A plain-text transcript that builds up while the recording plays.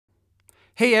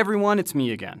Hey everyone, it's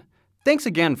me again. Thanks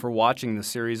again for watching this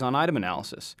series on item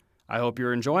analysis. I hope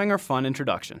you're enjoying our fun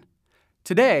introduction.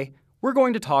 Today, we're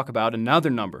going to talk about another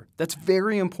number that's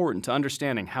very important to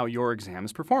understanding how your exam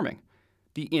is performing,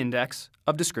 the Index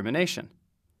of Discrimination.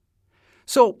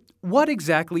 So, what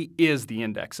exactly is the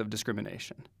Index of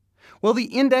Discrimination? Well,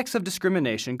 the Index of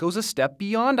Discrimination goes a step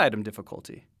beyond item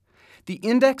difficulty. The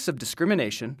Index of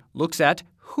Discrimination looks at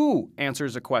who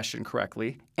answers a question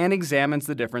correctly and examines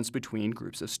the difference between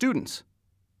groups of students.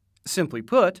 Simply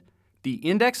put, the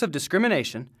Index of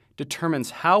Discrimination determines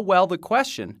how well the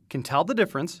question can tell the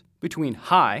difference between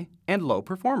high and low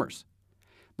performers.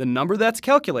 The number that's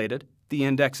calculated, the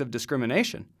Index of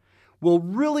Discrimination, will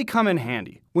really come in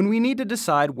handy when we need to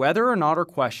decide whether or not our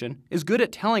question is good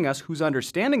at telling us who's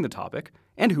understanding the topic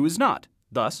and who is not,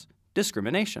 thus,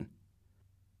 discrimination.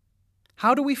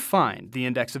 How do we find the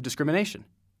Index of Discrimination?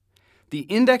 The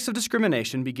Index of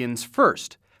Discrimination begins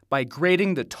first by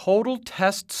grading the total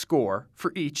test score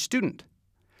for each student.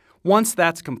 Once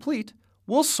that's complete,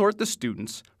 we'll sort the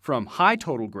students from high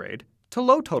total grade to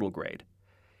low total grade.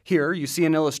 Here you see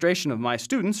an illustration of my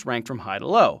students ranked from high to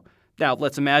low. Now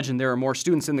let's imagine there are more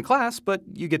students in the class, but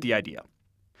you get the idea.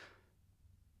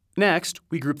 Next,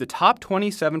 we group the top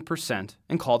 27%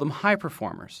 and call them high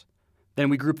performers. Then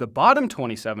we group the bottom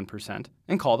 27%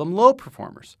 and call them low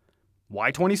performers.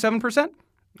 Why 27%?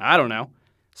 I don't know.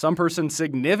 Some person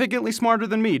significantly smarter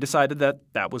than me decided that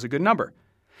that was a good number.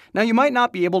 Now you might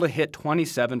not be able to hit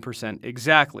 27%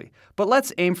 exactly, but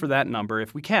let's aim for that number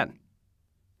if we can.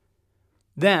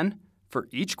 Then, for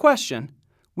each question,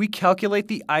 we calculate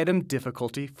the item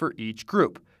difficulty for each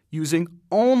group, using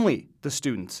only the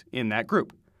students in that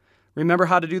group. Remember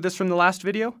how to do this from the last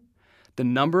video? The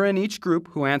number in each group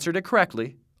who answered it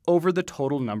correctly over the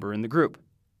total number in the group.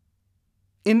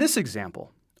 In this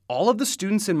example, all of the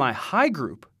students in my high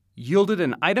group yielded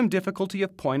an item difficulty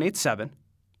of 0.87,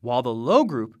 while the low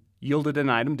group yielded an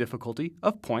item difficulty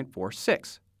of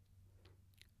 0.46.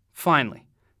 Finally,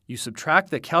 you subtract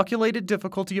the calculated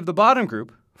difficulty of the bottom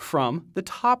group from the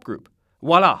top group.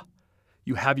 Voila!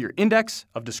 You have your Index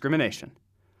of Discrimination.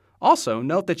 Also,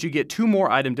 note that you get two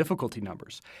more item difficulty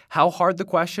numbers, how hard the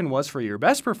question was for your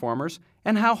best performers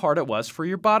and how hard it was for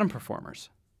your bottom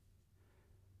performers.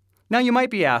 Now you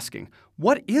might be asking,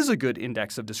 what is a good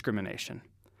Index of Discrimination?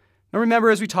 Now remember,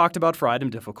 as we talked about for item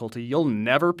difficulty, you'll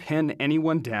never pin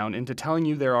anyone down into telling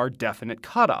you there are definite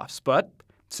cutoffs, but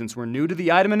since we're new to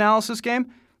the item analysis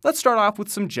game, let's start off with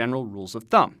some general rules of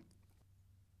thumb.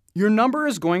 Your number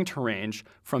is going to range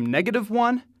from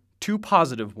 -1 to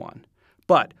 +1.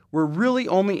 But we're really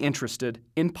only interested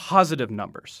in positive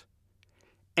numbers.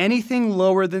 Anything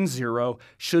lower than 0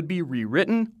 should be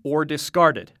rewritten or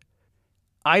discarded.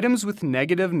 Items with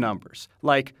negative numbers,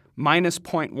 like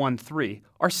 -0.13,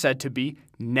 are said to be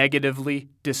negatively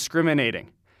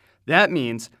discriminating. That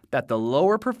means that the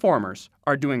lower performers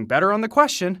are doing better on the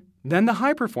question than the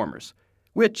high performers,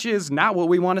 which is not what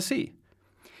we want to see.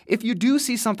 If you do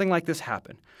see something like this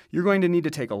happen, you're going to need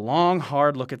to take a long,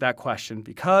 hard look at that question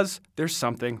because there's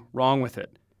something wrong with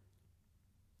it.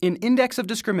 An Index of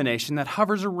Discrimination that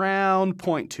hovers around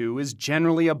 0.2 is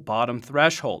generally a bottom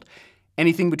threshold.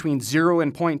 Anything between 0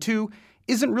 and 0.2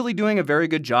 isn't really doing a very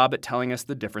good job at telling us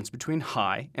the difference between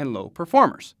high and low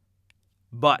performers.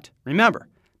 But remember,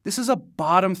 this is a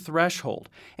bottom threshold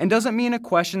and doesn't mean a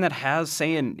question that has,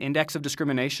 say, an Index of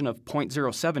Discrimination of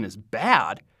 0.07 is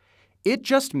bad. It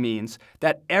just means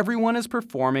that everyone is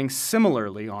performing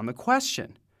similarly on the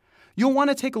question. You'll want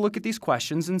to take a look at these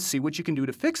questions and see what you can do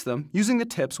to fix them using the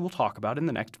tips we'll talk about in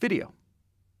the next video.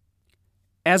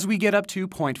 As we get up to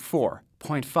 0.4,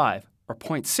 0.5, or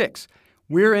 0.6,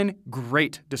 we're in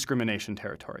great discrimination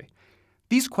territory.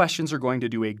 These questions are going to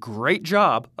do a great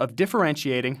job of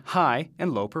differentiating high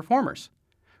and low performers.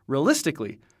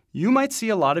 Realistically, you might see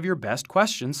a lot of your best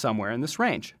questions somewhere in this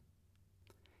range.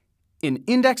 An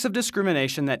Index of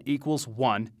Discrimination that equals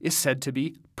 1 is said to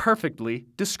be perfectly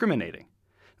discriminating.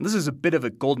 And this is a bit of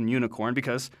a golden unicorn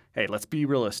because, hey, let's be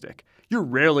realistic. You're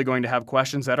rarely going to have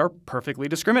questions that are perfectly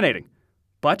discriminating.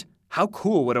 But how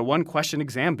cool would a one-question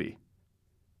exam be?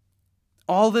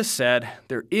 All this said,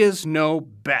 there is no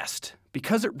best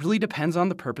because it really depends on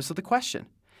the purpose of the question.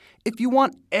 If you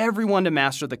want everyone to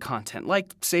master the content,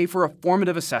 like, say, for a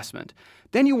formative assessment,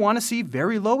 then you want to see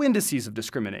very low indices of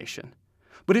discrimination.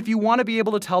 But if you want to be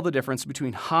able to tell the difference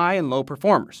between high and low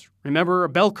performers, remember a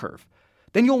bell curve,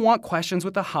 then you'll want questions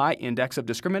with a high Index of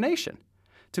Discrimination.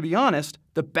 To be honest,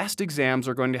 the best exams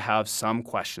are going to have some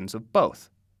questions of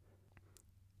both.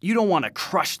 You don't want to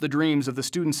crush the dreams of the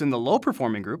students in the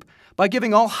low-performing group by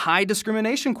giving all high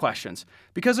discrimination questions,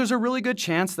 because there's a really good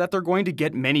chance that they're going to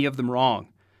get many of them wrong.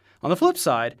 On the flip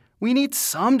side, we need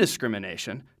some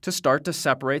discrimination to start to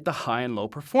separate the high and low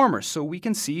performers so we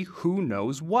can see who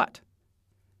knows what.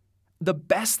 The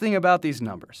best thing about these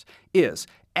numbers is,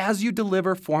 as you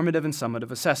deliver formative and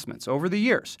summative assessments over the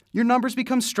years, your numbers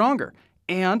become stronger,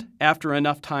 and after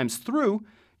enough times through,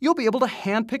 you'll be able to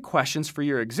handpick questions for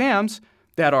your exams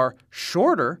that are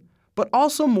shorter, but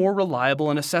also more reliable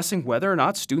in assessing whether or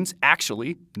not students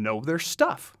actually know their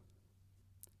stuff.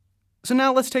 So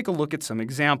now let's take a look at some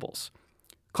examples.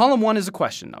 Column 1 is a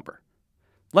question number.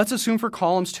 Let's assume for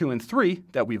columns 2 and 3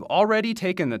 that we've already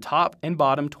taken the top and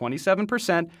bottom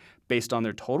 27% based on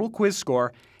their total quiz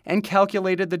score and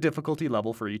calculated the difficulty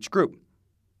level for each group.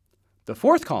 The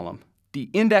fourth column, the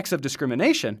Index of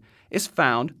Discrimination, is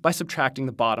found by subtracting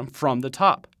the bottom from the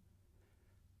top.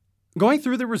 Going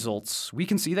through the results, we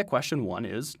can see that question 1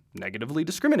 is negatively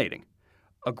discriminating.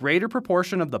 A greater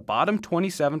proportion of the bottom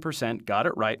 27% got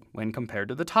it right when compared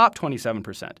to the top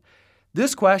 27%.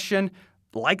 This question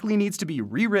likely needs to be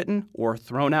rewritten or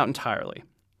thrown out entirely.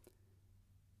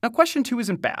 Now, question 2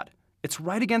 isn't bad. It's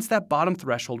right against that bottom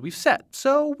threshold we've set,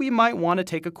 so we might want to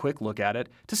take a quick look at it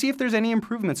to see if there's any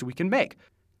improvements we can make.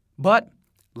 But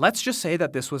let's just say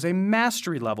that this was a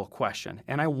mastery level question,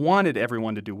 and I wanted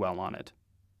everyone to do well on it.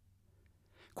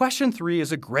 Question 3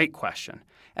 is a great question,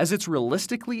 as it's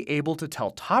realistically able to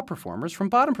tell top performers from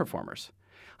bottom performers.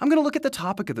 I'm going to look at the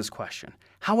topic of this question,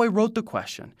 how I wrote the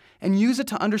question, and use it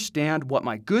to understand what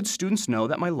my good students know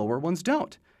that my lower ones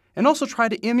don't, and also try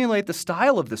to emulate the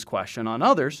style of this question on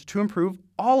others to improve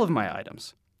all of my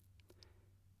items.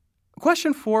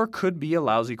 Question 4 could be a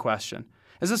lousy question,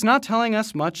 as it's not telling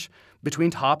us much between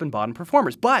top and bottom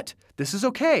performers, but this is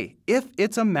okay if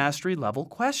it's a mastery level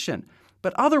question.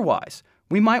 But otherwise,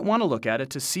 we might want to look at it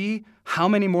to see how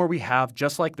many more we have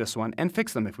just like this one and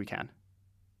fix them if we can.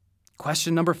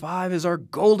 Question number 5 is our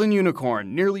golden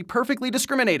unicorn, nearly perfectly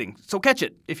discriminating, so catch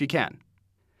it if you can.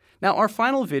 Now, our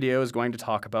final video is going to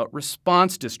talk about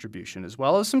response distribution as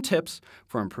well as some tips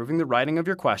for improving the writing of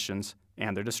your questions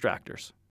and their distractors.